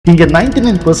இங்க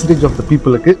 99% of the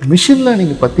பீப்புளுக்கு machine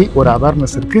learning பத்தி ஒரு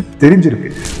அவேர்னஸ் இருக்கு,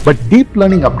 தெரிஞ்சிருக்கு. பட் டீப்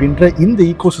லேர்னிங் அப்படின்ற இந்த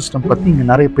ஈகோசிஸ்டம் பத்தி இங்க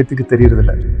நிறைய பேத்துக்கு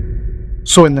தெரியறதில்ல.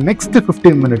 ஸோ இந்த நெக்ஸ்ட்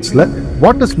 15 மினிட்ஸ்ல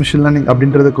வாட் இஸ் மிஷின் லேர்னிங்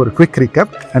அப்படின்றதுக்கு ஒரு quick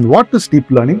recap and what is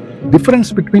deep learning, difference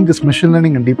between this machine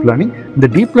learning and deep learning, இந்த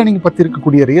டீப் லேர்னிங் பத்தி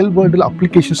இருக்கக்கூடிய ரியல் வேர்ல்டு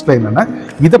அப்ளிகேஷன்ஸ்ல என்னென்ன,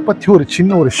 இதை பத்தி ஒரு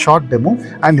சின்ன ஒரு ஷார்ட் டெமோ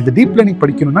அண்ட் இந்த டீப் லேர்னிங்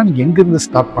படிக்கணும்னா நீங்க எங்கிருந்து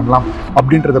ஸ்டார்ட் பண்ணலாம்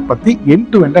அப்படின்றத பத்தி எண்ட்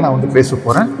டு எண்டா நான் வந்து பேச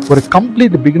போறேன். ஒரு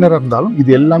கம்ப்ளீட் பிகினரா இருந்தாலும்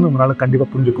இது எல்லாமே உங்களால கண்டிப்பா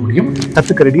புரிஞ்சுக்க முடியும்.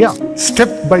 கத்துக்க ரெடியா?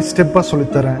 ஸ்டெப் பை ஸ்டெப்பா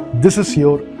சொல்லித்தரேன். This is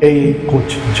your AI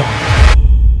coach John.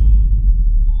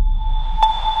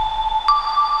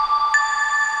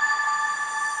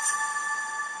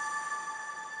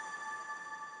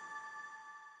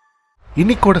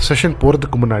 இன்னைக்கோட session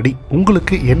போகிறதுக்கு முன்னாடி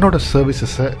உங்களுக்கு என்னோட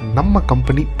சர்வீசஸை நம்ம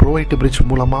கம்பெனி ப்ரோவைட் பிரிட்ஜ்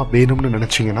மூலமாக வேணும்னு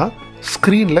நினச்சிங்கன்னா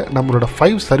ஸ்க்ரீனில் நம்மளோட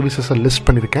 5 சர்வீசஸை லிஸ்ட்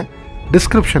பண்ணியிருக்கேன்.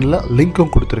 டிஸ்கிரிப்ஷனில்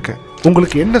லிங்க்கும் கொடுத்துருக்கேன்.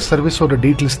 உங்களுக்கு என்ன சர்வீஸோட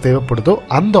டீட்டெயில்ஸ் தேவைப்படுதோ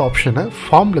அந்த ஆப்ஷனை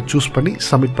ஃபார்மில் சூஸ் பண்ணி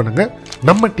சப்மிட் பண்ணுங்கள்.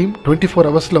 நம்ம டீம் 24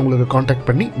 ஹவர்ஸில் உங்களுக்கு காண்டாக்ட்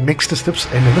பண்ணி நெக்ஸ்ட் ஸ்டெப்ஸ்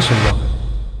என்னென்னு சொல்லுவாங்க.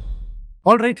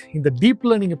 ஆல்ரைட், இந்த டீப்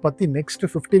லேர்னிங்கை பற்றி நெக்ஸ்ட்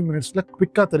 15 மினிட்ஸில்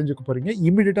குவிக்காக தெரிஞ்சுக்க போகிறீங்க.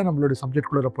 இமீடியட்டாக நம்மளோட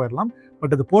சப்ஜெக்ட்குள்ளே போயிடலாம்.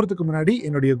 பட் அது போகிறதுக்கு முன்னாடி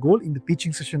என்னுடைய கோல் இந்த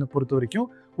டீச்சிங் செஷனை பொறுத்த வரைக்கும்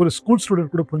ஒரு ஸ்கூல்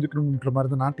ஸ்டூடெண்ட் கூட புரிஞ்சுக்கணுன்ற மாதிரி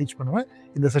தான் நான் டீச் பண்ணுவேன்.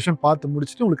 இந்த செஷன் பார்த்து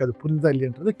முடிச்சுட்டு உங்களுக்கு அது புரிஞ்சுதா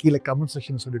இல்லைன்றது கீழே கமெண்ட்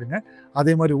செக்ஷன் சொல்லிடுங்க.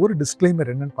 அதே மாதிரி ஒரு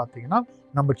டிஸ்க்ளைமர் என்னன்னு பார்த்தீங்கன்னா,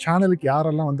 நம்ம சேனலுக்கு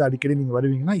யாரெல்லாம் வந்து அடிக்கடி நீங்கள்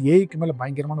வருவீங்கன்னா ஏஐக்கு மேலே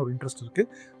பயங்கரமான ஒரு இன்ட்ரெஸ்ட் இருக்குது.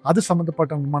 அது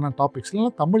சம்மந்தப்பட்டமான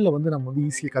டாபிக்ஸ்லாம் தமிழில் வந்து நம்ம வந்து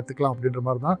ஈஸியாக கற்றுக்கலாம் அப்படின்ற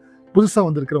மாதிரி தான் புதுசாக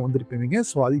வந்திருப்பீங்க.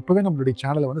 ஸோ அது இப்போவே நம்மளுடைய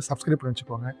சேனலை வந்து சப்ஸ்கிரைப் பண்ணி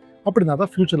வச்சுக்கோங்க. அப்படின்னா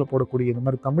தான் ஃபியூச்சரில் போடக்கூடிய இந்த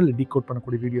மாதிரி தமிழில் டீகோட்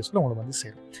பண்ணக்கூடிய வீடியோஸில் உங்களுக்கு வந்து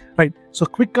சேரும். ரைட், ஸோ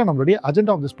குவிக்காக நம்மளுடைய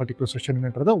agenda of this particular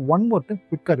செஷன்ன்றதை one more time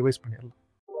குவிக்காக revise பண்ணிடலாம்.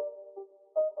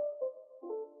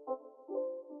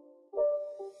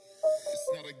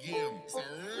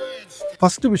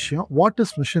 ஃபர்ஸ்ட் விஷயம், வாட்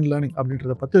இஸ் மிஷின் லேர்னிங்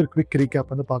அப்படின்றத பற்றி ஒரு குவிக்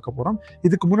ரீகேப் வந்து பார்க்க போகிறோம்.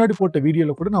 இதுக்கு முன்னாடி போட்ட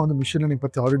வீடியோவில் கூட நான் வந்து மிஷின் லேர்னிங்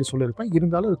பற்றி ஆல்ரெடி சொல்லியிருப்பேன்.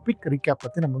 இருந்தாலும் ஒரு குவிக் ரீகேப்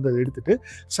பற்றி நம்ம வந்து எடுத்துட்டு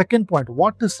second point,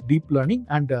 what is deep learning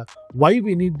and why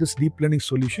we need this deep learning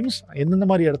solutions, எந்தெந்த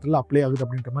மாதிரி இடத்துல அப்ளை ஆகுது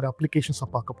அப்படின்ற மாதிரி அப்ளிகேஷன்ஸை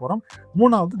பார்க்க போகிறோம்.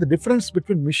 மூணாவது, the difference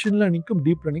between machine லேர்னிங்க்கும்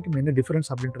deep லேர்னிங்க்கும் என்ன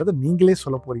டிஃபரன்ஸ் அப்படின்றத நீங்களே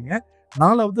சொல்ல போறீங்க.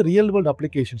 நாலாவது, ரியல் வேர்ல்டு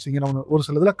அப்ளிகேஷன்ஸ், இங்கே நான் ஒரு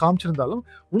சில இதில் காமிச்சிருந்தாலும்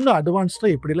இன்னும்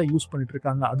அட்வான்ஸ்டாக எப்படிலாம் யூஸ் பண்ணிட்டு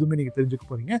இருக்காங்க அதுவுமே நீங்கள் தெரிஞ்சுக்க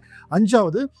போறீங்க.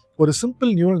 அஞ்சாவது, ஒரு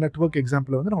சிம்பிள் நியூரல் நெட்வொர்க்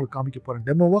எக்ஸாம்பிள் வந்து நான் உங்களுக்கு காமிக்க போகிறேன்.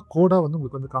 டெமோவாக கோடாக வந்து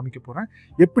உங்களுக்கு வந்து காமிக்க போகிறேன்.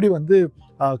 எப்படி வந்து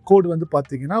கோடு வந்து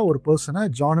பார்த்தீங்கன்னா ஒரு பர்சனை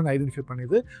ஜான்னு ஐடென்டிஃபை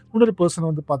பண்ணுது, இன்னொரு பர்சனை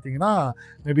வந்து பார்த்தீங்கன்னா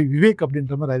மேபி விவேக்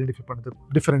அப்படின்ற மாதிரி ஐடென்டிஃபை பண்ணுது.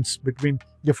 டிஃபரன்ஸ் பிட்வீன்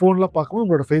இந்த ஃபோன்லாம் பார்க்கும்போது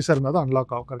உங்களோட ஃபேஸாக இருந்தால் தான்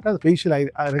அன்லாக் ஆகும். கரெக்டாக அது ஃபேஷியல்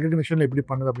ரெகக்னிஷனில் எப்படி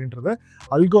பண்ணுது அப்படின்றத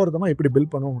அல்காரிதமாக எப்படி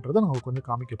பில்ட் பண்ணுவோன்றதை நான் உங்களுக்கு வந்து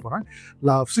காமிக்க போகிறேன்.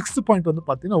 6th பாயிண்ட் வந்து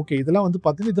பார்த்தீங்கன்னா, ஓகே இதெல்லாம் வந்து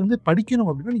பார்த்தீங்கன்னா இது வந்து படிக்கணும்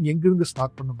அப்படின்னா நீங்கள் எங்கேருந்து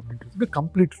ஸ்டார்ட் பண்ணணும் அப்படின்றது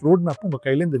கம்ப்ளீட் ரோட் மேப் உங்கள்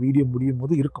கையில் இந்த வீடியோ முடியும்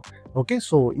போது இருக்கும். ஓகே,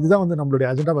 ஸோ இதுதான் வந்து நம்மளுடைய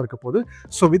அஜெண்டாவாக இருக்க போகுது.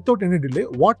 So without any delay,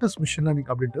 what is machine learning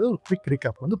அப்படின்றது ஒரு குவிக்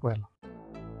ரீகேப் வந்து போயிடலாம்.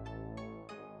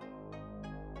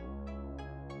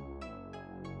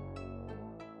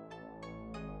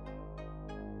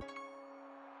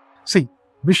 See,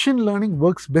 machine learning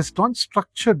works best on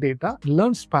structured data,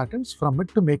 learns patterns from it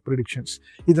to make predictions.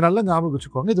 இது நல்லா ஞாபகம்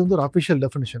வச்சுக்கோங்க. இது வந்து ஒரு அஃபிஷியல்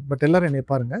டெஃபினிஷன். பட் எல்லாரும் என்னை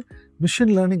பாருங்க,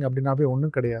 மிஷின் லேர்னிங் அப்படின்னாவே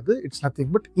ஒன்றும் கிடையாது. It's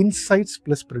nothing but insights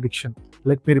plus prediction.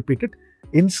 Let me repeat it,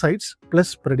 insights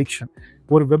plus prediction.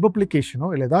 ஒரு வெப் அப்ளிகேஷனோ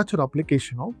இல்லை ஏதாச்சும் ஒரு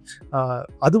அப்ளிகேஷனோ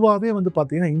அதுவாகவே வந்து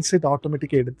பார்த்தீங்கன்னா இன்சைட்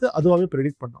ஆட்டோமேட்டிக்காக எடுத்து அதுவாகவே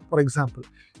ப்ரெடிக்ட் பண்ணோம். ஃபார் எக்ஸாம்பிள்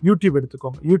யூடியூப்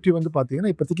எடுத்துக்கோங்க. யூடியூப் வந்து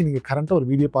பார்த்தீங்கன்னா இப்போதைக்கு நீங்கள் கரண்ட்டாக ஒரு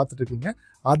வீடியோ பார்த்துட்டு இருக்கீங்க,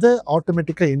 அதை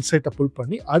ஆட்டோமேட்டிக்காக இன்சைட்டை புல்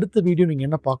பண்ணி அடுத்த வீடியோ நீங்கள்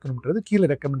என்ன பார்க்கணுன்றது கீழே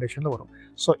ரெக்கமெண்டேஷனில் வரும்.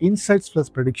 So insights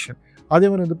plus prediction. அதே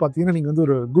மாதிரி வந்து பார்த்தீங்கன்னா நீங்கள் வந்து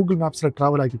ஒரு கூகுள் மேப்ஸில்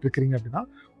ட்ராவல் ஆகிட்டு இருக்கிறீங்க அப்படின்னா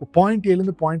பாயிண்ட்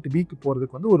ஏலேருந்து பாயிண்ட் பிக்கு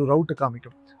போகிறதுக்கு வந்து ஒரு ரவுட்டை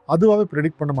காமிக்கும். அதுவாகவே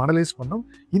ப்ரெடிக்ட் பண்ணும், அனலைஸ் பண்ணும்.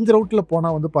 இந்த ரவுட்டில்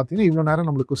போனால் வந்து பார்த்தீங்கன்னா இவ்வளோ நேரம்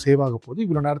நம்மளுக்கு சேவ் ஆக போகுது,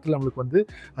 இவ்வளோ நேரத்தில் நம்மளுக்கு வந்து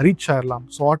ரீச் ஆயிடலாம்.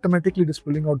 So automatically it is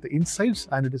pulling out the insights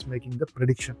and it is making the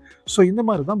prediction. So இந்த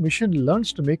மாதிரி தான் machine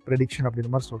learns to make prediction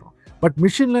அப்படின்ற மாதிரி சொல்கிறோம். பட்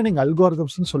மிஷின் லேர்னிங்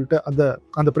அல்காரிதம்ஸ்னு சொல்லிட்டு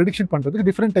அந்த ப்ரெடிக்ஷன் பண்ணுறதுக்கு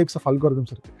டிஃப்ரெண்ட் டைப்ஸ் ஆஃப்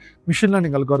அல்காரிதம்ஸ் இருக்குது. மிஷின்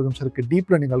லேர்னிங் அல்காரிதம்ஸ் இருக்குது,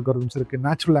 டீப் லேர்னிங் அல்காரிதம்ஸ் இருக்குது,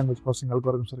 நேச்சுரல் லாங்குவேஜ் ப்ராசஸிங்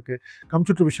அல்காரிதம்ஸ் இருக்குது,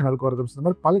 கம்ப்யூட்டர் விஷன் அல்காரிதம்ஸ், இந்த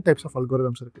மாதிரி பல டைப்ஸ் ஆஃப்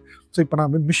அல்காரிதம்ஸ் இருக்குது. ஸோ இப்போ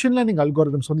நான் மிஷின் லேர்னிங்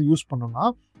அல்காரிதம்ஸ் வந்து யூஸ் பண்ணோம்னா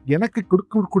எனக்கு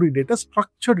கொடுக்கக்கூடிய டேட்டா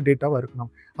ஸ்ட்ரக்சர்டு டேட்டாவாக இருக்கணும்.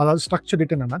 அதாவது ஸ்ட்ரக்சர்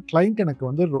டேட்டா என்னன்னா, கிளைண்ட் எனக்கு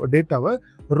வந்து டேட்டாவை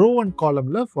ரோ அண்ட்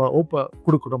காலமில்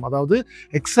கொடுக்கணும். அதாவது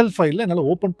எக்ஸல் ஃபைலில் என்னால்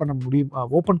ஓப்பன்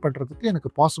பண்ணுறதுக்கு எனக்கு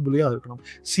பாசிபிளாக இருக்கணும்.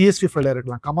 CSV ஃபைலாக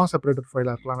இருக்கலாம், கமா செப்பரேட்டட்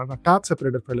ஃபைலாக இருக்கலாம், டேப்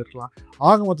செப்பரேட்டர் ஃபைல் இருக்கலாம்.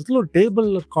 ஆக மொத்தத்தில் ஒரு டேபிள்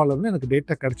காலம்ல எனக்கு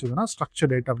டேட்டா கிடைச்சதுன்னா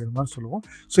ஸ்ட்ரக்சர் டேட்டா அப்படின்ற மாதிரி சொல்லுவோம்.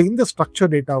 ஸோ இந்த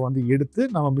ஸ்ட்ரக்சர் டேட்டா வந்து எடுத்து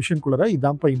நம்ம மிஷின்குள்ளே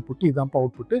இதான்ப்பா இன்புட் இதான்ப்பா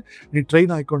அவுட்புட்டு நீ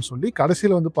ட்ரெயின் ஆயிக்கோன்னு சொல்லி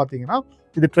கடைசியில் வந்து பார்த்தீங்கன்னா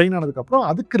இது ட்ரெயின் ஆனதுக்கப்புறம்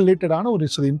அதுக்கு ரிலேட்டடான ஒரு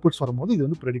சில இன்புட்ஸ் வரும்போது இது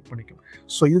வந்து ப்ரெடிக்ட் பண்ணிக்கும்.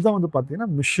 ஸோ இதுதான் வந்து பார்த்தீங்கன்னா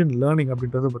மிஷின் லேர்னிங்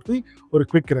அப்படின்றத பற்றி ஒரு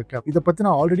குவிக் ரெக்காப். இதை பற்றி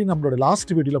நான் ஆல்ரெடி நம்மளோட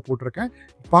லாஸ்ட் வீடியோவில் போட்டிருக்கேன்.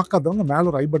 பார்க்காதவங்க மேலே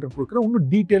ஒரு ஐ பட்டன் கொடுக்குறேன். இன்னும்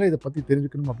டீட்டெயிலாக இதை பற்றி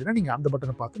தெரிஞ்சுக்கணும் அப்படின்னா நீங்கள் அந்த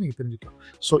பட்டனை பார்த்து நீங்கள் தெரிஞ்சுக்கலாம்.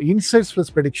 ஸோ இன்சைட்ஸ்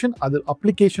ப்ளஸ் ப்ரெடிக்ஷன் அது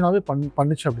அப்ளிகேஷனாகவே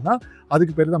பண்ணுச்சு அப்படின்னா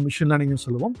அதுக்கு பேர் தான் மிஷின் லேர்னிங்னு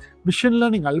சொல்லுவோம். மிஷின்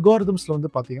லேர்னிங் அல்காரிதம்ஸில்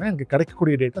வந்து பார்த்தீங்கன்னா எனக்கு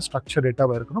கிடைக்கக்கூடிய டேட்டா ஸ்ட்ரக்சர்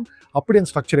டேட்டாவாக இருக்கணும். அப்படி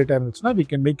அந்த ஸ்ட்ரக்சர் டேட்டா இருந்துச்சுன்னா we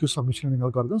can make use of machine learning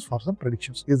algorithms for some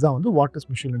predictions. இதுதான் வந்து வாட் இஸ்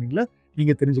மிஷின் லேர்னிங்ல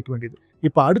நீங்க தெரிஞ்சுக்க வேண்டியது.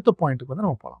 இப்போ அடுத்த பாயிண்ட்டுக்கு வந்து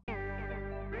நம்ம போகலாம்.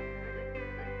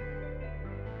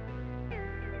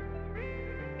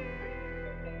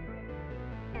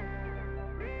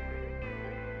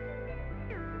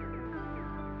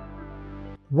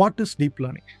 What is deep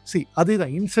learning? அதே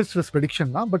தான் இன்சைட்ஸ் ப்ளஸ்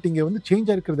ப்ரெடிக்ஷன் தான். பட் இங்கே வந்து சேஞ்ச்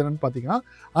ஆகிருக்கிறது என்னன்னு பார்த்தீங்கன்னா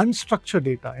அன்ஸ்ட்ரக்சர்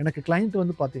டேட்டா. எனக்கு கிளைண்ட்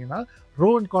வந்து பார்த்தீங்கன்னா ரோ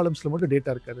அண்ட் காலம்ஸில் மட்டும்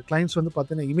டேட்டா இருக்காது. கிளைண்ட்ஸ் வந்து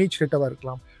பார்த்தீங்கன்னா இமேஜ் டேட்டாவாக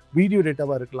இருக்கலாம், வீடியோ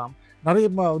டேட்டாவாக இருக்கலாம், நிறைய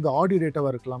வந்து ஆடியோ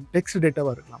டேட்டாவாக இருக்கலாம், டெக்ஸ்ட்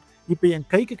டேட்டாவாக இருக்கலாம். இப்போ என்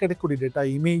கைக்கு கிடைக்கக்கூடிய data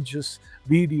images,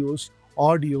 videos,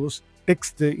 audios,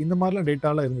 text இந்த மாதிரிலாம்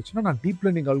டேட்டாலாம் இருந்துச்சுன்னா நான் டீப்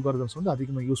லேர்னிங் அல்காரிதம்ஸ் வந்து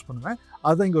அதிகமாக யூஸ் பண்ணுவேன்.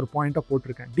 அதான் இங்கே ஒரு பாயிண்ட்டாக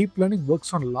போட்டிருக்கேன். Deep learning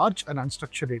works on large and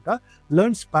unstructured data,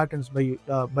 learns patterns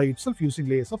by it self using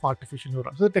layers of artificial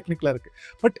neurons. இது டெக்னிக்கலாக இருக்குது.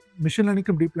 பட் மிஷின்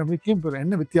லேர்னிங்க்கும் டீப் லேர்னிங்க்கும்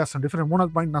என்ன வித்தியாசம் டிஃபரெண்ட்?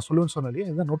 மூணாவது பாயிண்ட் நான் சொல்லுவேன்னு சொன்னாலே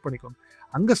இதை நோட் பண்ணிக்கோங்க.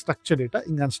 அங்கே ஸ்ட்ரக்சர் டேட்டா,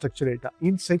 இங்கே unstructured data,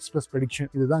 insights plus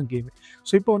prediction, இதுதான் கேம்.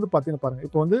 ஸோ இப்போ வந்து பார்த்தீங்கன்னா பாருங்கள்,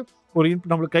 இப்போ வந்து ஒரு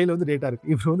நம்மளுக்கு கையில் வந்து டேட்டா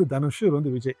இருக்குது. இவர் வந்து தனுஷ், இவர்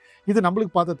வந்து விஜய். இது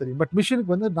நம்மளுக்கு பார்த்தா தெரியும். பட்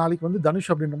மிஷினுக்கு வந்து நாளைக்கு வந்து தனுஷ்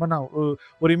அப்படின்ற மாதிரி நான்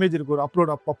ஒரு இமேஜ் இருக்குது, ஒரு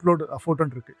அப்லோட்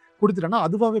ஃபோட்டோன்னு இருக்குது கொடுத்துட்டேன்னா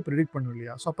அதுவாகவே ப்ரெடிக்ட் பண்ணும்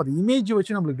இல்லையா? ஸோ அப்போ அது இமேஜ்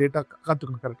வச்சு நம்மளுக்கு டேட்டா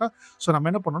காத்துக்கணும் கரெக்டாக. ஸோ நம்ம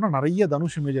என்ன பண்ணோம்னா நிறைய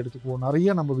தனுஷ் இமேஜ் எடுத்துக்குவோம்,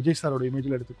 நிறைய நம்ம விஜய் சாரோட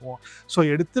இமேஜில் எடுத்துக்குவோம். ஸோ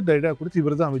எடுத்து டேட்டா கொடுத்து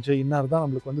இவர் தான் விஜய், இன்னார் தான்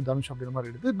நம்மளுக்கு வந்து தனுஷ் அப்படின்ற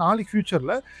மாதிரி எடுத்து நாளைக்கு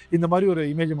ஃபியூச்சரில் இந்த மாதிரி ஒரு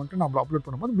இமேஜ் மட்டும் நம்ம அப்லோட்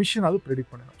பண்ணும்போது மிஷின் அது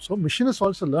ப்ரெடிக்ட் பண்ணணும். So machine is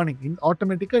also learning.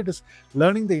 ஆட்டோமேட்டிக்காக it is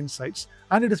learning the insights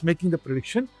and it is making the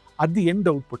prediction at the end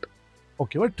output.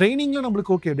 ஓகேவா? ட்ரைனிங்கில்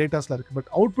நம்மளுக்கு ஓகே டேட்டாஸில் இருக்குது.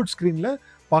 பட் அவுட்புட் ஸ்க்ரீனில்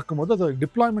பார்க்கும்போது அது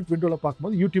டிப்ளாய்மெண்ட் விண்டோவில்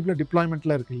பார்க்கும்போது யூடியூப்பில்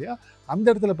டிப்ளாய்மெண்ட்டில் இருக்குது இல்லையா? அந்த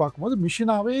இடத்துல பார்க்கும்போது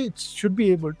மிஷினாகவே it's should be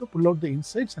able to pull out the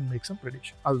insights and make some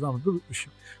prediction. அதுதான் வந்து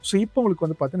விஷயம். ஸோ இப்போ உங்களுக்கு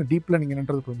வந்து பார்த்தீங்கன்னா டீப் லேர்னிங்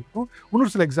என்னன்றது புரிஞ்சிருக்கும்.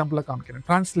 இன்னொரு சில எக்ஸாம்பிளாக காமிக்கிறேன்.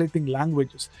 Translating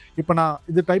languages. இப்போ நான்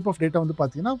இது டைப் ஆஃப் டேட்டா வந்து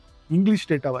பார்த்தீங்கன்னா இங்கிலீஷ்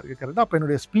டேட்டாவாக இருக்குது கரெக்டாக. அப்போ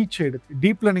என்னுடைய ஸ்பீச்சை எடுத்து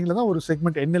டீப் லேர்னிங்கில் தான் ஒரு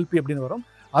செக்மெண்ட் NLP அப்படின்னு வரும்.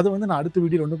 அது வந்து நான் அடுத்த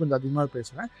வீடியோ வந்து கொஞ்சம் அதிகமாக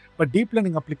பேசுகிறேன். பட் டீப்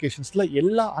லேர்னிங் அப்ளிகேஷன்ஸில்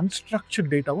எல்லா அன்ஸ்ட்ரக்சர்ட்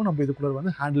டேட்டாவும் நம்ம இதுக்குள்ளே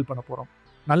வந்து ஹேண்டில் பண்ண போகிறோம்.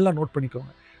 நல்லா நோட்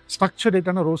பண்ணிக்கோங்க. Structure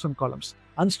டேட்டானா rose and columns,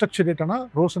 unstructured டேட்டானா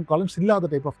rose and columns இல்லாத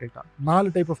type of data.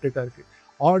 4 type of data இருக்குது.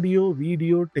 ஆடியோ,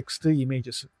 வீடியோ, டெக்ஸ்ட்டு,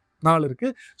 இமேஜஸ் 4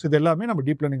 இருக்குது. ஸோ இது எல்லாமே நம்ம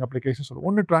டீப் லேர்னிங் அப்ளிகேஷன் சொல்லுவோம்.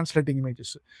 ஒன்று ட்ரான்ஸ்லேட்டிங்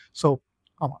இமேஜஸ். ஸோ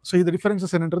ஆமாம். ஸோ இது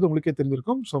டிஃபரன்சஸ் என்னன்றது உங்களுக்கே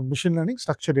தெரிஞ்சிருக்கும். So machine learning,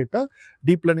 structure data,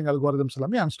 deep learning algorithms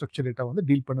எல்லாமே அன்ஸ்ட்ரக்சர் டேட்டா வந்து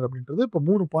டீல் பண்ணுது அப்படின்றது இப்போ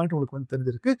 3 பாயிண்ட் உங்களுக்கு வந்து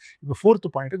தெரிஞ்சிருக்கு. இப்போ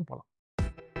 4th பாயிண்ட்டுக்கு போகலாம்.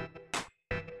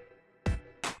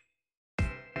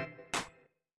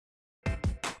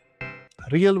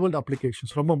 ரியல் வேர்ல்டு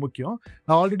அப்ளிகேஷன்ஸ் ரொம்ப முக்கியம்.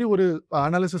 நான் ஆல்ரெடி ஒரு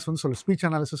அனாலிசிஸ் வந்து ஸ்பீச்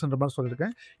அனாலிசிஸ்ன்ற மாதிரி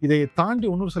சொல்லியிருக்கேன். இதை தாண்டி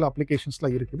இன்னொரு சில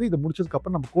அப்ளிகேஷன்ஸ்லாம் இருக்குது. இதை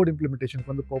முடிச்சதுக்கப்புறம் நம்ம கோட்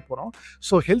இம்ப்ளிமெண்டேஷனுக்கு வந்து போகிறோம்.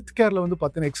 ஸோ ஹெல்த் கேரில் வந்து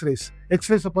பார்த்தீங்கன்னா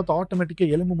எக்ஸ்ரேஸை பார்த்து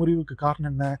ஆட்டோமேட்டிக்காக எலும்பு முறிவுக்கு காரணம்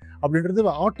என்ன அப்படின்றது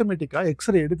ஆட்டோமேட்டிக்காக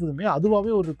எக்ஸ்ரே எடுத்ததுமே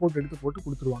அதுவாகவே ஒரு ரிப்போர்ட் எடுத்து போட்டு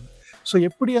கொடுத்துருவாங்க. ஸோ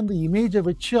எப்படி அந்த இமேஜை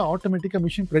வச்சு ஆட்டோமேட்டிக்காக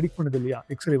மிஷின் ப்ரெடிக்ட் பண்ணுது இல்லையா?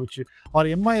 எக்ஸ்ரே வச்சு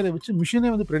ஆர் MRI வச்சு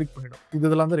மிஷினே வந்து ப்ரெடிக்ட் பண்ணிடும்.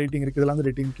 இதெல்லாம் தான் ரேட்டிங் இருக்குது, இதெல்லாம் தான்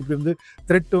ரேட்டிங் இப்படி வந்து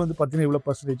த்ரெட் வந்து பார்த்தீங்கன்னா இவ்வளோ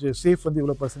பர்சன்டேஜ், சேஃப் வந்து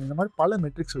இவ்வளோ பர்சன்டேஜ், இந்த மாதிரி பல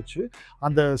மெட்ரிக்ஸ் வச்சு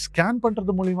அந்த ஸ்கேன்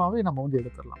பண்ணுறது மூலியமாகவே நம்ம வந்து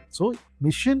எடுத்துடலாம். So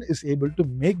machine is able to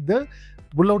make the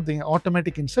pull out the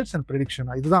automatic insights and prediction.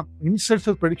 இதுதான் இன்சைட்ஸ்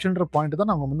அண்ட் ப்ரெடிக்ஷன்ற பாயிண்ட் தான்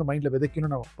நம்ம வந்து மைண்டில்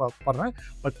விதைக்கணும்னு நான் படுறேன்.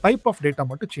 பட் டைப் ஆஃப் டேட்டா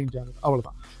மட்டும் சேஞ்ச் ஆகுது,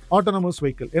 அவ்வளோதான். ஆட்டோனமஸ்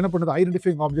வெஹிக்கிள் என்ன பண்ணுது?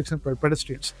 ஐடென்டிஃபைங் ஆப்ஜெக்ட்ஸ் அண்ட்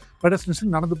பெடஸ்ட்ரியன்ஸ்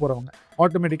நடந்து போகிறவங்க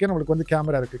ஆட்டோமேட்டிக்காக நம்மளுக்கு வந்து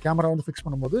கேமரா இருக்குது. கேமரா வந்து ஃபிக்ஸ்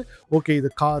பண்ணும்போது ஓகே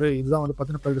இது காரு, இதுதான் வந்து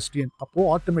பார்த்தீங்கன்னா பெடஸ்ட்ரியன். அப்போது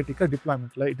ஆட்டோமேட்டிக்காக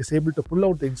டிப்ளாய்மெண்ட்டில் it is able to pull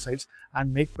out the insights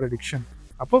and make prediction.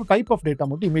 அப்போ டைப் ஆஃப் டேட்டா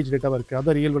மட்டும் இமேஜ் டேட்டாவாக இருக்குது.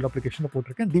 அதான் ரியல் வேர்ல்டு அப்ளிகேஷனில்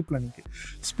போட்டிருக்கேன். Deep லேர்னிங்க்கு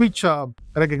speech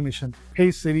recognition, hey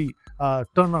Siri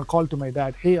turn on call to my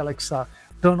dad, hey Alexa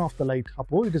turn off the light.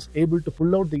 அப்போ it is able to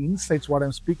pull out the insights what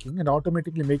I'm speaking and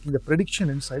automatically making the prediction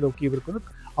inside. Okay இவருக்கு வந்து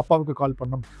அப்பாவுக்கு கால்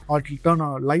பண்ணணும், turn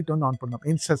light வந்து on பண்ணணும்,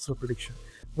 insights prediction.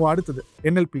 அடுத்தது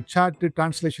NLP chat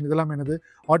translation, இதெல்லாம் என்னது?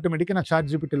 ஆட்டோமேட்டிக்காக நான்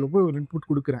சாட் ஜிபிடியில் போய் ஒரு இன்புட்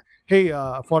கொடுக்குறேன். ஹே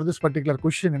ஃபார் திஸ் பர்டிகுலர்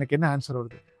கொஸ்டின் எனக்கு என்ன ஆன்சர்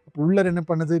வருது? அப்போ உள்ளர் என்ன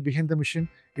பண்ணுது? Behind the machine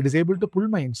it is able to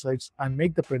pull my insights and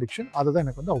make the prediction. அதை தான்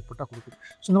எனக்கு வந்து அவுட்புட்டாக கொடுக்குது.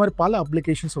 ஸோ இந்த மாதிரி பல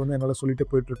அப்ளிகேஷன்ஸ் வந்து என்னால் சொல்லிட்டு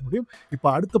போயிட்டு இருக்க முடியும். இப்போ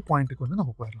அடுத்த பாயிண்ட்டுக்கு வந்து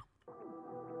நம்ம போயிடலாம்.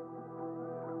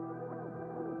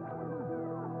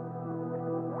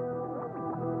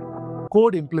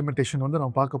 கோட் இம்ப்ளிமெண்டேஷன் வந்து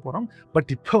நம்ம பார்க்க போகிறோம். பட்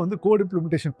இப்போ வந்து கோட்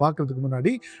இம்ப்ளிமெண்டேஷன் பார்க்கறதுக்கு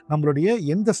முன்னாடி நம்மளுடைய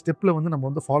எந்த ஸ்டெப்பில் வந்து நம்ம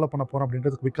வந்து ஃபாலோ பண்ண போகிறோம்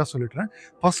அப்படின்றது குவிக்காக சொல்லிடுறேன்.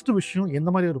 ஃபர்ஸ்ட் விஷயம், எந்த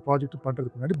மாதிரி ஒரு ப்ராஜெக்ட்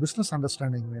பண்ணுறதுக்கு முன்னாடி பிஸ்னஸ்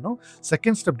அண்டர்ஸ்டாண்டிங் வேணும்.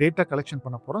 செகண்ட் ஸ்டெப் டேட்டா கலெக்ஷன்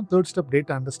பண்ண போகிறோம். Third step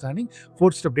data understanding.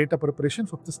 Fourth step data preparation.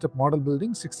 Fifth step model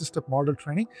building. Sixth step model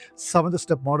training. Seventh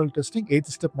step model testing.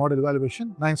 Eighth step model evaluation.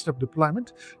 Ninth step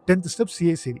deployment. 10th step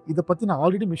CI/CD. இதை பற்றி நான்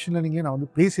already machine லேர்னிங்லேயே நான் வந்து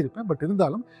பேசியிருப்பேன். But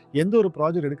இருந்தாலும் எந்த ஒரு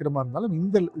project எடுக்கிற மாதிரி இருந்தாலும்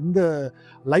இந்த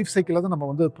லைஃப் சைக்கிளில் தான் நம்ம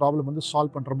வந்து ப்ராப்ளம் வந்து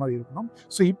சால்வ் பண்ணுற மாதிரி இருக்கணும்.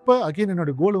 ஸோ இப்போ அகெயின்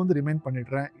என்னோட கோலை வந்து ரிமைண்ட்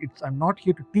பண்ணிடுறேன். I'm not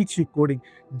here to teach you coding.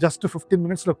 Just 15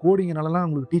 minutesல coding என்னாலலாம்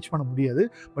உங்களுக்கு டீச் பண்ண முடியாது.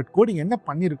 பட் கோடிங் என்ன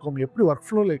பண்ணியிருக்கோம், எப்படி ஒர்க்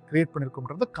ஃப்ளோவில் கிரியேட்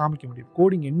பண்ணியிருக்கோம்ன்றதை காமிக்க முடியும்.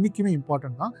 கோடிங் என்றைக்குமே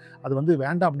இம்பார்ட்டன்ட் தான். அது வந்து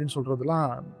வேண்டாம் அப்படின்னு சொல்கிறதுலாம்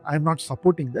I am not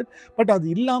supporting that. But அது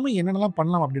இல்லாமல் என்னென்னலாம்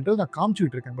பண்ணலாம் அப்படின்றது நான்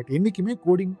காமிச்சிக்கிட்டு இருக்கேன். பட் என்றைக்குமே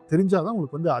கோடிங் தெரிஞ்சால் தான்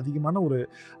உங்களுக்கு வந்து அதிகமான ஒரு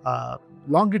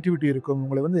லாங்கிட்டிவிட்டி இருக்கும்.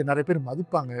 உங்களை வந்து நிறைய பேர்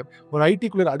மதிப்பாங்க. ஒரு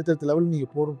ஐடிக்குள்ளே அடுத்தடுத்த லெவல்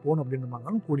நீங்கள் போகணும்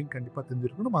அப்படின்னாலும் கோடிங் கண்டிப்பாக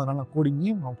தெரிஞ்சிருக்கணும். அதனால் நான்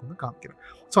கோடிங்கையும் நான் வந்து காமிக்கிறேன்.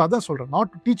 ஸோ அதான் சொல்கிறேன்,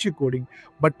 not to teach you coding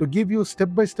but to give you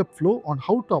step by step flow on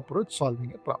how to approach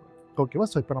solving a problem. ஓகேவா?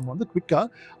 ஸோ இப்போ நம்ம வந்து குவிக்காக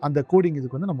அந்த கோடிங்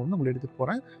இதுக்கு வந்து நம்ம வந்து உங்களை எடுத்துகிட்டு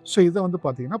போகிறேன். ஸோ இதை வந்து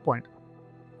பார்த்தீங்கன்னா பாயிண்ட்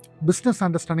பிஸ்னஸ்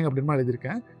அண்டர்ஸ்டாண்டிங் அப்படின்ற மாதிரி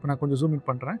எழுதியிருக்கேன். இப்போ நான் கொஞ்சம் ஜூம் இன்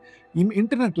பண்ணுறேன்.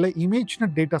 இன்டர்நெட்டில்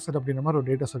இமேஜ்நெட் டேட்டா செட் அப்படின்ற மாதிரி ஒரு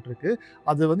டேட்டா செட் இருக்குது.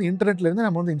 அது வந்து இன்டர்நெட்லேருந்து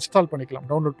நம்ம வந்து இன்ஸ்டால் பண்ணிக்கலாம்,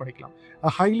 டவுன்லோட் பண்ணிக்கலாம்.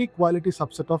 Highly quality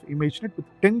subset of இமேஜ்நெட்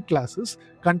with 10 classes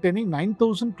containing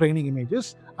 9,000 training images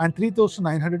and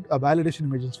 3,900 validation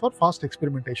images for fast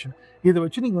experimentation. இதை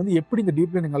வச்சு நீங்கள் வந்து எப்படி இந்த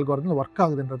டீப் லேர்னிங் அல்காரிதம் ஒர்க்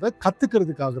ஆகுதுன்றதை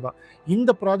கற்றுக்கிறதுக்காக தான்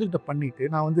இந்த ப்ராஜெக்டை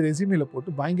பண்ணிவிட்டு நான் வந்து ரெஸ்யூமேல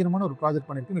போட்டு பயங்கரமான ஒரு ப்ராஜெக்ட்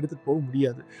பண்ணியிருக்கேன்னு எடுத்துகிட்டு போக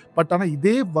முடியாது. பட் ஆனால்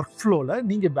இதே ஒர்க் ஃப்ளோவில்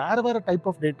நீங்கள் வேறு டைப்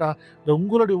ஆஃப் டேட்டா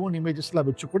உங்களுடைய ஓன் இமேஜஸ்லாம்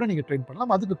வச்சு கூட நீங்கள் ட்ரெயின்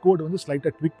பண்ணலாம். அதுக்கு கோடு வந்து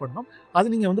ஸ்லைட்டாக ட்வீக் பண்ணணும். அது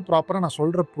நீங்கள் வந்து ப்ராப்பராக நான்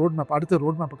சொல்கிற RoadMap, அடுத்த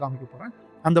RoadMap காமிக்க போகிறேன்.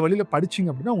 அந்த வழியில் படிச்சிங்க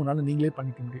அப்படின்னா உங்களால் நீங்களே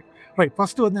பண்ணிக்க முடியும். ரைட்,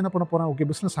 ஃபஸ்ட்டு வந்து என்ன பண்ண போகிறோம், ஓகே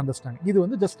பிஸ்னஸ் அண்டர்ஸ்டாண்டிங். இது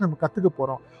வந்து ஜஸ்ட் நம்ம கற்றுக்க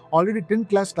போகிறோம். ஆல்ரெடி 10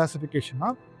 class கிளாஸிஃபிகேஷனா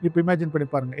இப்போ இமேஜின் பண்ணி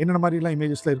பாருங்கள் என்னென்ன மாதிரிலாம்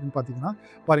இமேஜஸ்லாம் இருக்குன்னு பார்த்தீங்கன்னா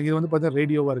பாருங்கள். இது வந்து பார்த்தீங்கன்னா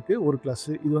ரேடியோவாக இருக்குது ஒரு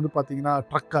கிளாஸு. இது வந்து பார்த்தீங்கன்னா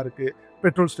ட்ரக்காக இருக்குது,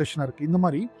 பெட்ரோல் ஸ்டேஷனாக இருக்குது. இந்த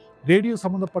மாதிரி ரேடியோ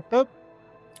சம்மந்தப்பட்ட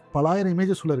பலாயிரம்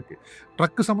இமேஜஸ் உள்ள இருக்குது.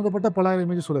 ட்ரக்கு சம்மந்தப்பட்ட பலாயிரம்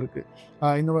இமேஜஸ் உள்ள இருக்குது.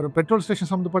 இந்த ஒரு பெட்ரோல் ஸ்டேஷன்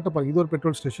சம்மந்தப்பட்ட இது ஒரு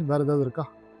பெட்ரோல் ஸ்டேஷன். வேறு ஏதாவது இருக்கா?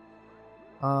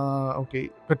 ஓகே,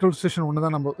 பெட்ரோல் ஸ்டேஷன் ஒன்று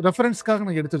தான் நம்ம ரெஃபரன்ஸ்க்காக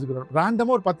நான் எடுத்து வச்சுக்கிறேன்.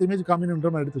 ரேண்டமாக ஒரு 10 இமேஜ் காமின்ற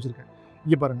மாதிரி எடுத்து வச்சுருக்கேன்.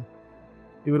 இங்கே பாருங்கள்,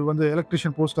 இவர் வந்து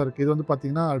எலக்ட்ரிஷியன் போஸ்ட்டாக இருக்குது. இது வந்து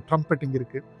பார்த்தீங்கன்னா ட்ரம்பெட்டிங்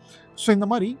இருக்குது. ஸோ இந்த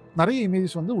மாதிரி நிறைய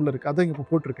இமேஜஸ் வந்து உள்ளே இருக்குது. அதை இங்கே இப்போ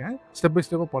போட்டிருக்கேன். ஸ்டெப் பை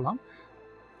ஸ்டெப்பாக போகலாம்.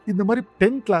 இந்த மாதிரி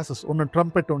 10 classes, ஒன்று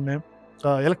ட்ரம்பெட், ஒன்று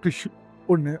எலக்ட்ரிஷியன்,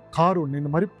 ஒன்று கார், ஒன்று,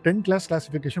 இந்த மாதிரி 10 class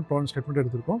கிளாஸிஃபிகேஷன் ப்ராப்ளம் ஸ்டேட்மெண்ட்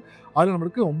எடுத்திருக்கோம். அதில்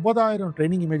நம்மளுக்கு 9,000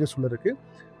 ட்ரைனிங் இமேஜஸ் உள்ள இருக்குது.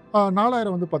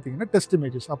 4,000 வந்து பார்த்தீங்கன்னா டெஸ்ட்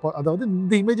இமேஜஸ். அப்போ அதாவது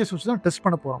இந்த இமேஜஸ் வச்சு தான் டெஸ்ட்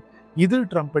பண்ண போகிறோம். இது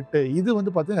ட்ரம்பெட்டு, இது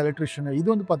வந்து பார்த்தீங்கன்னா எலக்ட்ரிஷியன், இது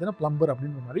வந்து பார்த்தீங்கன்னா பிளம்பர்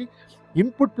அப்படின்ற மாதிரி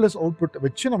இன்புட் ப்ளஸ் அவுட்புட்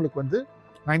வச்சு நம்மளுக்கு வந்து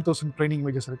 9,000 ட்ரைனிங்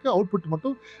இமேஜஸ் இருக்குது. அவுட்புட்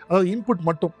மட்டும், அதாவது இன்புட்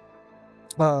மட்டும்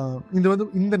இந்த வந்து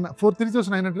இந்த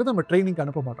 3,900 நம்ம ட்ரைனிங்க்கு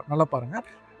அனுப்ப மாட்டோம். நல்லா பாருங்கள்.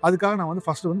 அதுக்காக நான் வந்து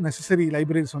ஃபஸ்ட்டு வந்து நெசசரி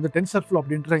லைப்ரரிஸ் வந்து TensorFlow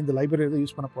அப்படின்ற இந்த லைப்ரரி தான்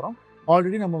யூஸ் பண்ண போகிறோம்.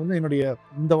 ஆல்ரெடி நம்ம வந்து என்னுடைய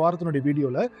இந்த வாரத்தினுடைய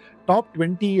வீடியோவில் top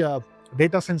 20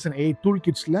 data science and AI tool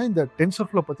கிட்ஸில் இந்த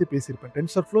TensorFlow பற்றி பேசியிருப்பேன்.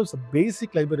 TensorFlow is a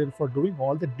basic library for doing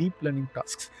all the deep learning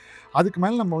tasks. அதுக்கு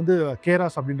மேலே நம்ம வந்து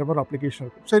கேராஸ் அப்படின்ற மாதிரி அப்ளிகேஷன்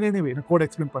இருக்கும். சரி, எனிவே நான் கோட்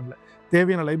எக்ஸ்பிளைன் பண்ணல.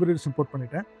 தேவையான லைப்ரரிஸ் இம்போர்ட்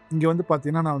பண்ணிட்டேன். இங்கே வந்து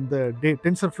பார்த்தீங்கன்னா நான் வந்து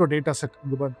TensorFlow டேட்டா செட்,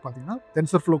 இங்கே பார்த்தீங்கன்னா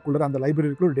TensorFlowக்குள்ளே அந்த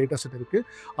லைப்ரரிக்குள்ள ஒரு டேட்டா செட் இருக்குது.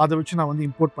 அதை வச்சு நான் வந்து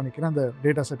இம்போர்ட் பண்ணிக்கிறேன். அந்த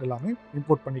டேட்டா செட் எல்லாமே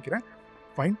இம்போர்ட் பண்ணிக்கிறேன்.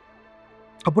 ஃபைன்.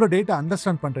 அப்புறம் டேட்டா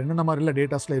அண்டர்ஸ்டாண்ட் பண்ணுறேன். என்னென்ன மாதிரிலாம்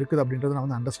டேட்டாஸில் இருக்குது அப்படின்றத நான்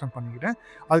வந்து அண்டர்ஸ்டாண்ட் பண்ணிக்கிறேன்.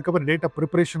 அதுக்கப்புறம் டேட்டா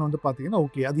ப்ரிப்பரேஷன் வந்து பார்த்தீங்கன்னா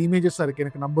ஓகே அது இமேஜஸாக இருக்குது,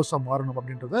 எனக்கு நம்பர்ஸாக மாறணும்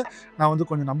அப்படின்றத நான் வந்து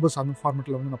கொஞ்சம் நம்பர்ஸ் அந்த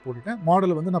ஃபார்மெட்டில் வந்து நான் போட்டுட்டேன்.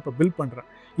 மாடலை வந்து நான் இப்போ பில்ட் பண்ணுறேன்.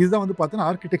 இதுதான் வந்து பார்த்தீங்கன்னா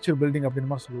ஆர்கிடெக்சர் பில்டிங்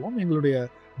அப்படின்னு மாதிரி சொல்லுவோம். எங்களுடைய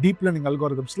deep learning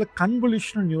அல்காரிதம்ஸில்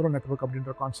convolutional neural network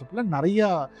அப்படின்ற கான்செப்ட்டில் நிறையா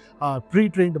ப்ரீ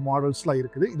ட்ரெயின்டு மாடல்ஸ்லாம்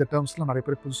இருக்குது. இந்த டேர்ம்ஸ்லாம் நிறைய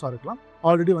பேர் புதுசாக இருக்கலாம்.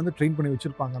 ஆல்ரெடி வந்து ட்ரெயின் பண்ணி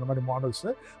வச்சுருப்பாங்க அந்த மாதிரி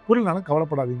மாடல்ஸை. புரியலனாலும்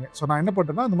கவலைப்படாதீங்க. ஸோ நான் என்ன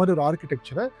பண்ணுறேன்னா அந்த மாதிரி ஒரு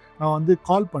ஆர்கிடெக்சரை நான் வந்து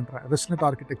கால் பண்ணுறேன். ரெஸ்னெட்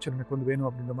ஆர்கிடெக்சர் எனக்கு வந்து வேணும்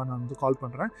அப்படின்ற மாதிரி நான் வந்து கால்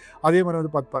பண்ணுறேன். அதே மாதிரி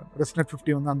வந்து பார்த்துப்பாரு ரெஸ்னெட்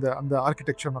 50 வந்து அந்த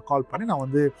ஆர்கிடெக்சர் நான் கால் பண்ணி நான்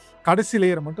வந்து கடைசி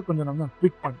லேயரை மட்டும் கொஞ்சம் நான் வந்து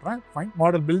ட்விக் பண்ணுறேன். ஃபைன்,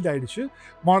 மாடல் பில்ட் ஆகிடுச்சு.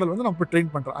 மாடல் வந்து நான் இப்போ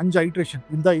ட்ரெயின் பண்ணுறேன். 5 ஐட்ரேஷன்,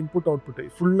 இந்த இன்புட் அவுட்புட்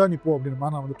ஃபுல்லாக நீ போ அப்படின்ற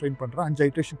மாதிரி நான் வந்து ட்ரெயின் பண்ணுறேன். 5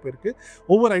 ஐட்ரேஷன் போயிருக்கு.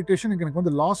 ஒவ்வொரு ஐட்ரேஷன் எனக்கு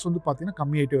வந்து லாஸ் வந்து பார்த்தீங்கன்னா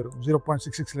கம்மியாகிட்டே வரும்.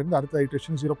 0.66லேருந்து அடுத்த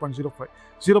ஐட்ரேஷன் 0.05,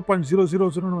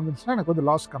 0.000 வந்துச்சுன்னா எனக்கு வந்து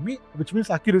லாஸ் கம்மி, விச்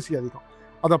மீன்ஸ் அக்யூரசி அதிகம்.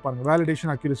 அதான் பாருங்கள்,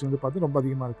 வேலிடேஷன் அக்யூரசி வந்து பார்த்து ரொம்ப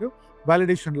அதிகமாக இருக்குது.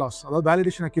 வேலிடேஷன் லாஸ், அதாவது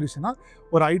வேலிடேஷன் அக்யூரசினா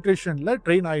ஒரு ஐட்ரேஷனில்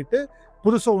ட்ரெயின் ஆகிட்டு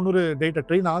புதுசாக இன்னொரு டேட்டா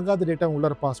ட்ரெயின் ஆகாத டேட்டா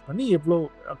உள்ளார பாஸ் பண்ணி எவ்வளோ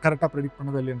கரெக்டாக ப்ரெடிக்ட்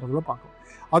பண்ணது இல்லைன்றதுல பார்க்கணும்.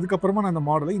 அதுக்கப்புறமா நான் அந்த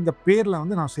மாடலை இந்த பேரில்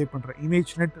வந்து நான் சேவ் பண்ணுறேன்.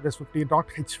 இமேஜ்நெட்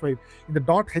 -50.h5. இந்த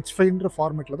 .h5ன்ற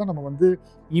ஃபார்மேட்டில் தான் நம்ம வந்து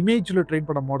இமேஜில் ட்ரெயின்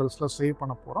பண்ண மாடல்ஸில் சேவ்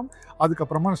பண்ண போகிறோம்.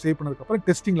 அதுக்கப்புறமா நான் சேவ் பண்ணதுக்கப்புறம்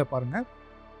டெஸ்டிங்கில் பாருங்கள்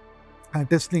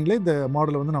டெஸ்டிங்கில் இந்த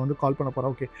மாடலை வந்து நான் வந்து கால் பண்ண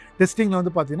போகிறேன். ஓகே, டெஸ்டிங்கில்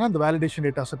வந்து பார்த்தீங்கன்னா அந்த வேலிடேஷன்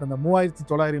டேட்டா செட் அந்த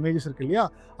 3900 இமேஜஸ் இருக்கு இல்லையா,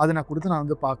 அதை நான் கொடுத்து நான்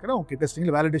வந்து பார்க்குறேன். ஓகே,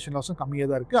 டெஸ்டிங்கில் வேலிடேஷன் லாஸும் கம்மியாக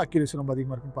தான் இருக்குது, அக்யூரேசி ரொம்ப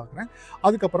அதிகமாக இருக்குன்னு பார்க்குறேன்.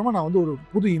 அதுக்கப்புறமா நான் வந்து ஒரு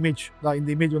புது இமேஜ் தான், இந்த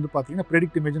இமேஜ் வந்து பார்த்தீங்கன்னா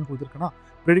ப்ரெடிக்ட் இமேஜ்னு கொடுத்துருக்கேன்னா,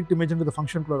 ப்ரெடிக்ட் இமேஜ்ன்றது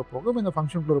ஃபங்க்ஷனுக்குள்ளே போகும். இந்த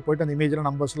ஃபங்க்ஷனுக்குள்ளே போயிட்டு அந்த இமேஜில்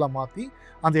நம்பர்ஸ்லாம் மாற்றி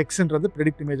அந்த எக்ஸ்ன்றது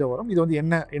ப்ரெடிக்ட் இமேஜாக வரும். இது வந்து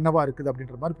என்னவா இருக்குது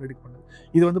அப்படின்ற மாதிரி ப்ரெடிக்ட் பண்ணுது.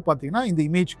 இது வந்து பார்த்தீங்கன்னா இந்த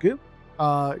இமேஜ்க்கு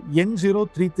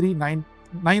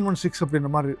N033916 அப்படின்ற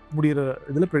மாதிரி முடிகிற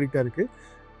இதில் ப்ரெடிக்டாக இருக்குது.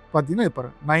 பார்த்தீங்கன்னா இப்போ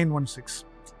 916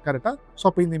 கரெக்டாக. ஸோ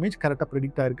அப்போ இந்த இமேஜ் கரெக்டாக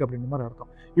ப்ரெடிக்ட் ஆயிருக்கு அப்படின்ற மாதிரி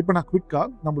அர்த்தம். இப்போ நான் குவிக்காக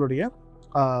நம்மளுடைய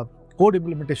கோட்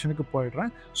இம்ப்ளிமெண்டேஷனுக்கு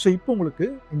போயிடுறேன். ஸோ இப்போ உங்களுக்கு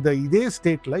இதே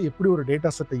ஸ்டேட்டில் எப்படி ஒரு டேட்டா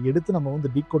செட்டை எடுத்து நம்ம வந்து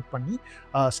டீகோட் பண்ணி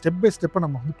ஸ்டெப் பை ஸ்டெப்பை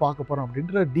நம்ம வந்து பார்க்க போகிறோம்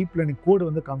அப்படின்ற டீப் லேர்னிங் கோடு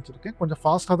வந்து காமிச்சிருக்கேன். கொஞ்சம்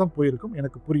ஃபாஸ்ட்டாக தான் போயிருக்கும்,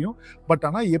 எனக்கு புரியும். பட்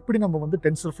ஆனால் எப்படி நம்ம வந்து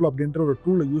டென்சர்ஃப்ளோ அப்படின்ற ஒரு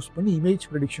டூலை யூஸ் பண்ணி இமேஜ்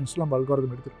ப்ரெடிக்ஷன்ஸ்லாம் நம்ம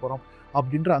அல்காரிதம் எடுத்துகிட்டு போகிறோம்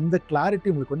அப்படின்ற அந்த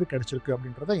கிளாரிட்டி உங்களுக்கு வந்து கிடைச்சிருக்கு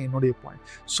அப்படின்றத என்னுடைய பாயிண்ட்.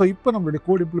 ஸோ இப்போ நம்மளுடைய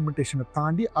கோட் இம்ப்ளிமெண்டேஷனை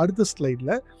தாண்டி அடுத்த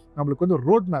ஸ்லைடில் நம்மளுக்கு வந்து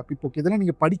ரோட் மேப், இப்போ இதெல்லாம்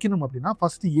நீங்கள் படிக்கணும் அப்படின்னா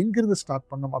ஃபஸ்ட்டு எங்கிருந்து ஸ்டார்ட்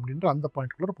பண்ணணும் அப்படின்ற அந்த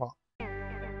பாயிண்ட்குள்ளே போகலாம்.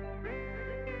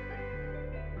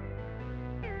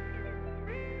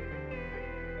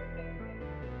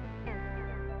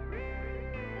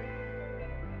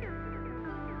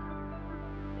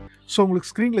 ஸோ உங்களுக்கு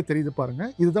ஸ்க்ரீனில் தெரியுது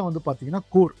பாருங்கள், இதுதான் வந்து பார்த்தீங்கன்னா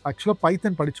கோர். ஆக்சுவலாக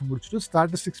பைத்தன் படித்து முடிச்சுட்டு,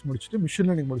 ஸ்டாட்டிஸ்டிக்ஸ் முடிச்சுட்டு, மிஷின்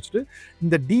லேர்னிங் முடிச்சுட்டு,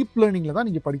 இந்த டீப் லேர்னிங்கில் தான்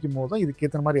நீங்கள் படிக்கும் போது தான்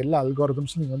இதுக்கேற்ற மாதிரி எல்லா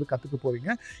அல்காரிதம்ஸும் நீங்கள் வந்து கற்றுக்க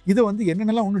போகிறீங்க. இதை வந்து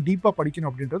என்னென்னலாம் ஒன்றும் டீப்பாக படிக்கணும்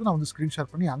அப்படின்றத நான் வந்து ஸ்க்ரீன்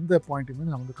ஷேர் பண்ணி அந்த பாயிண்ட்டுமே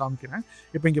நான் வந்து காமிக்கிறேன்.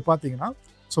 இப்போ இங்கே பார்த்தீங்கன்னா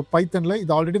ஸோ பைத்தனில்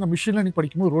இது ஆல்ரெடி நான் மிஷின் லேர்னிங்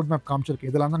படிக்கும்போது ரோட் மேப் காமிச்சிருக்கேன்,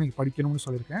 இதெல்லாம் தான் நீங்கள் படிக்கணும்னு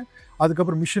சொல்லியிருக்கேன்.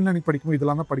 அதுக்கப்புறம் மிஷின் லேர்னிங் படிக்கும்போது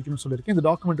இதெல்லாம் தான் படிக்கணும்னு சொல்லியிருக்கேன். இந்த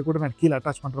டாக்குமெண்ட் கூட நான் கீழே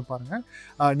அட்டாச் பண்ணுற பாருங்கள்.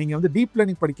 நீங்கள் வந்து deep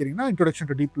learning படிக்கிறீங்கன்னா introduction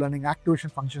to deep learning,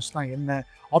 activation ஃபங்க்ஷன்ஸ்னால் என்ன,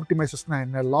 ஆப்டிமைசஸ்னா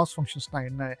என்ன, லாஸ் ஃபங்க்ஷன்ஸ்னா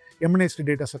என்ன, எம்என்எஸ்டி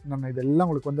டேட்டா செட்னா என்ன, இதெல்லாம்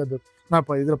உங்களுக்கு வந்து அது நான்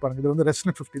இப்போ இதில் பாருங்கள், இது வந்து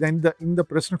ரெஸ்னட் 50 தான். இந்த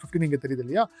ரெஸ்னட் 50 நீங்கள் தெரியுது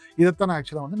இல்லையா, இதைத்தான் நான்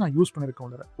ஆக்சுவலாக வந்து நான் யூஸ் பண்ணியிருக்கேன்.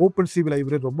 உள்ள ஓப்பன் சிவி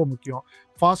லைப்ரரி ரொம்ப முக்கியம்,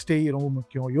 ஃபாஸ்ட் ஏஐ ரொம்ப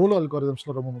முக்கியம், யோலோ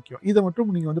அல்காரிதம்ஸ்லாம் ரொம்ப முக்கியம். இதை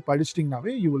மட்டும் நீங்கள் வந்து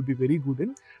படிச்சிட்டிங்கனாவே you will be very good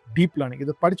in deep learning.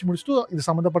 இதை படித்து முடிச்சுட்டு இது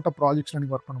சம்மந்தப்பட்ட ப்ராஜெக்ட்ஸில்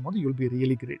நீங்கள் ஒர்க் பண்ணும்போது you will be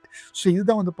really great. So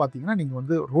இதுதான் வந்து பார்த்தீங்கன்னா நீங்கள்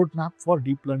வந்து road map for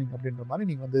deep learning அப்படின்ற மாதிரி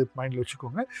நீங்கள் வந்து மைண்டில்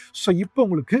வச்சுக்கோங்க. ஸோ இப்போ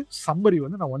உங்களுக்கு சம்மரி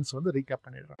வந்து நான் ஒன்ஸ் வந்து ரீகேப்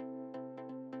பண்ணிடுறேன்.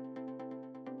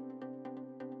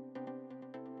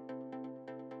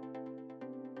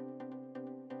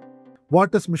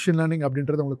 வாட் இஸ் மிஷின் லேர்னிங்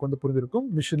அப்படின்றது உங்களுக்கு வந்து புரிஞ்சிருக்கும்.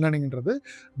 Machine லேர்னிங்ன்றது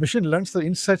machine learns the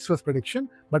insights plus prediction.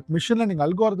 But machine learning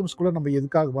algorithms கூட நம்ம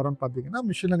எதுக்காக வரோம்னு பார்த்தீங்கன்னா,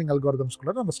 மிஷின் லேர்னிங் அல்காரிதம்ஸ்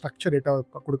கூட நம்ம ஸ்ட்ரக்சர் டேட்டா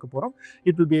கொடுக்க போகிறோம்.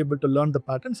 It will be able to learn the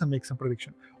patterns and make some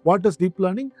prediction. What is deep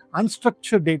learning?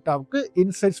 Unstructured டேட்டாவுக்கு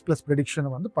insights plus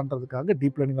ப்ரெடிக்ஷனை வந்து பண்ணுறதுக்காக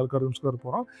டீப் லேர்னிங் அல்காரிதம்ஸ் கூட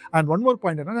போகிறோம். அண்ட் ஒன் மோர்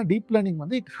பாயிண்ட் என்னன்னா, deep learning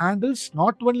வந்து it handles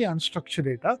not only unstructured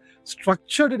data,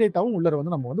 structured டேட்டாவும் உள்ளே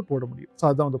வந்து நம்ம வந்து போட முடியும். ஸோ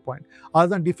அதுதான் வந்து பாயிண்ட்.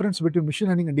 அதுதான் difference between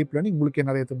machine learning and deep learning. உங்களுக்கு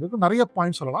நிறைய தெரிஞ்சிருக்கும், நிறைய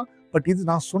பாயிண்ட் சொல்லலாம். பட் இது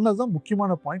நான் சொன்னதுதான்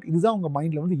முக்கியமான பாயிண்ட். இதுதான் உங்கள்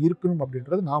மைண்டில் வந்து இருக்கணும்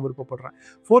அப்படின்றது நான் விருப்பப்படுறேன்.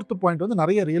 ஃபோர்த் பாயிண்ட் வந்து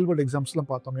நிறைய ரியல் வேர்ல்டு எக்ஸாம்ஸ்லாம்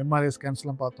பார்த்தோம், எம்ஆர்ஐ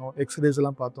ஸ்கேன்ஸ்லாம் பார்த்தோம்,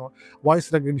 எக்ஸ்ரேஸ்லாம் பார்த்தோம், வாய்ஸ்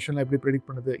ரெகக்னிஷனில் எப்படி ப்ரெடிக்ட்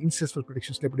பண்ணுது, இன்செஸ்டல்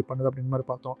ப்ரெடிக்ஷன்ஸில் எப்படி பண்ணுது அப்படின்னு மாதிரி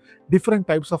பார்த்தோம். Different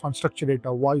types of unstructured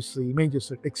data, voice,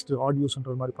 images, text,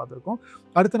 ஆடியோஸ்ன்ற மாதிரி பார்த்துருக்கோம்.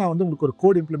 அடுத்து நான் வந்து உங்களுக்கு ஒரு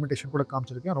கோட் இம்ப்ளிமெண்டேஷன் கூட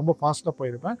காமிச்சிருக்கேன். ரொம்ப ஃபாஸ்ட்டாக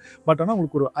போயிருப்பேன், பட் ஆனால்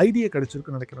உங்களுக்கு ஒரு ஐடியா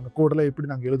கிடைச்சிருக்குன்னு நினைக்கிறேன், அந்த கோடில் எப்படி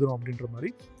நாங்கள் எழுதுறோம் அப்படின்ற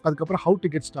மாதிரி. அதுக்கப்புறம் how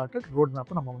to get started road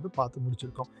மேப்பை நம்ம வந்து பார்த்து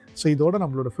முடிச்சிருக்கோம். ஸோ இதோட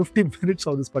நம்மளோட 15 minutes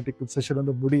of this particular session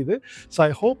வந்து முடியுது. ஸோ ஐ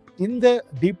ஹோப் இந்த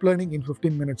டீப் லேர்னிங் இன்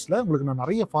 15 minutesல உங்களுக்கு நான்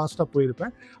நிறைய ஃபாஸ்ட்டாக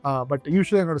போயிருப்பேன். பட்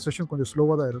யூஸ்வலாக என்னோட செஷன் கொஞ்சம்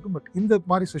ஸ்லோவாக தான் இருக்கும். பட் இந்த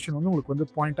மாதிரி செஷன் வந்து உங்களுக்கு வந்து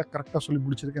பாயிண்ட்டாக கரெக்டாக சொல்லி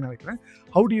முடிச்சிருக்கேன்னு நினைக்கிறேன்.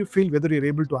 How to you feel weather you're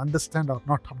able to understand R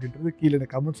not அப்படின்றது கீழே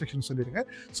எனக்கு கமெண்ட் செக்ஷன் சொல்லிடுங்க.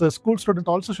 So school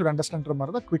student also should அண்டர்ஸ்டாண்ட்ற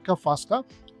மாதிரி தான் குவிக்காக ஃபாஸ்ட்டாக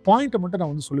பாயிண்ட்டை மட்டும்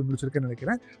நான் வந்து சொல்லி முடிச்சிருக்கேன்னு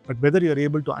நினைக்கிறேன். But weather you're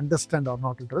able to understand R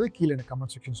நாட்ன்றது கீழே எனக்கு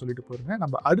கமெண்ட் செக்ஷன் சொல்லிட்டு போயிருங்க.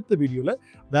 நம்ம அடுத்த வீடியோவில்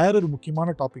வேற ஒரு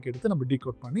முக்கியமான டாபிக் எடுத்து நம்ம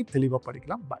டீகோட் பண்ணி தெளிவாக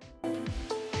படிக்கலாம். பாய்.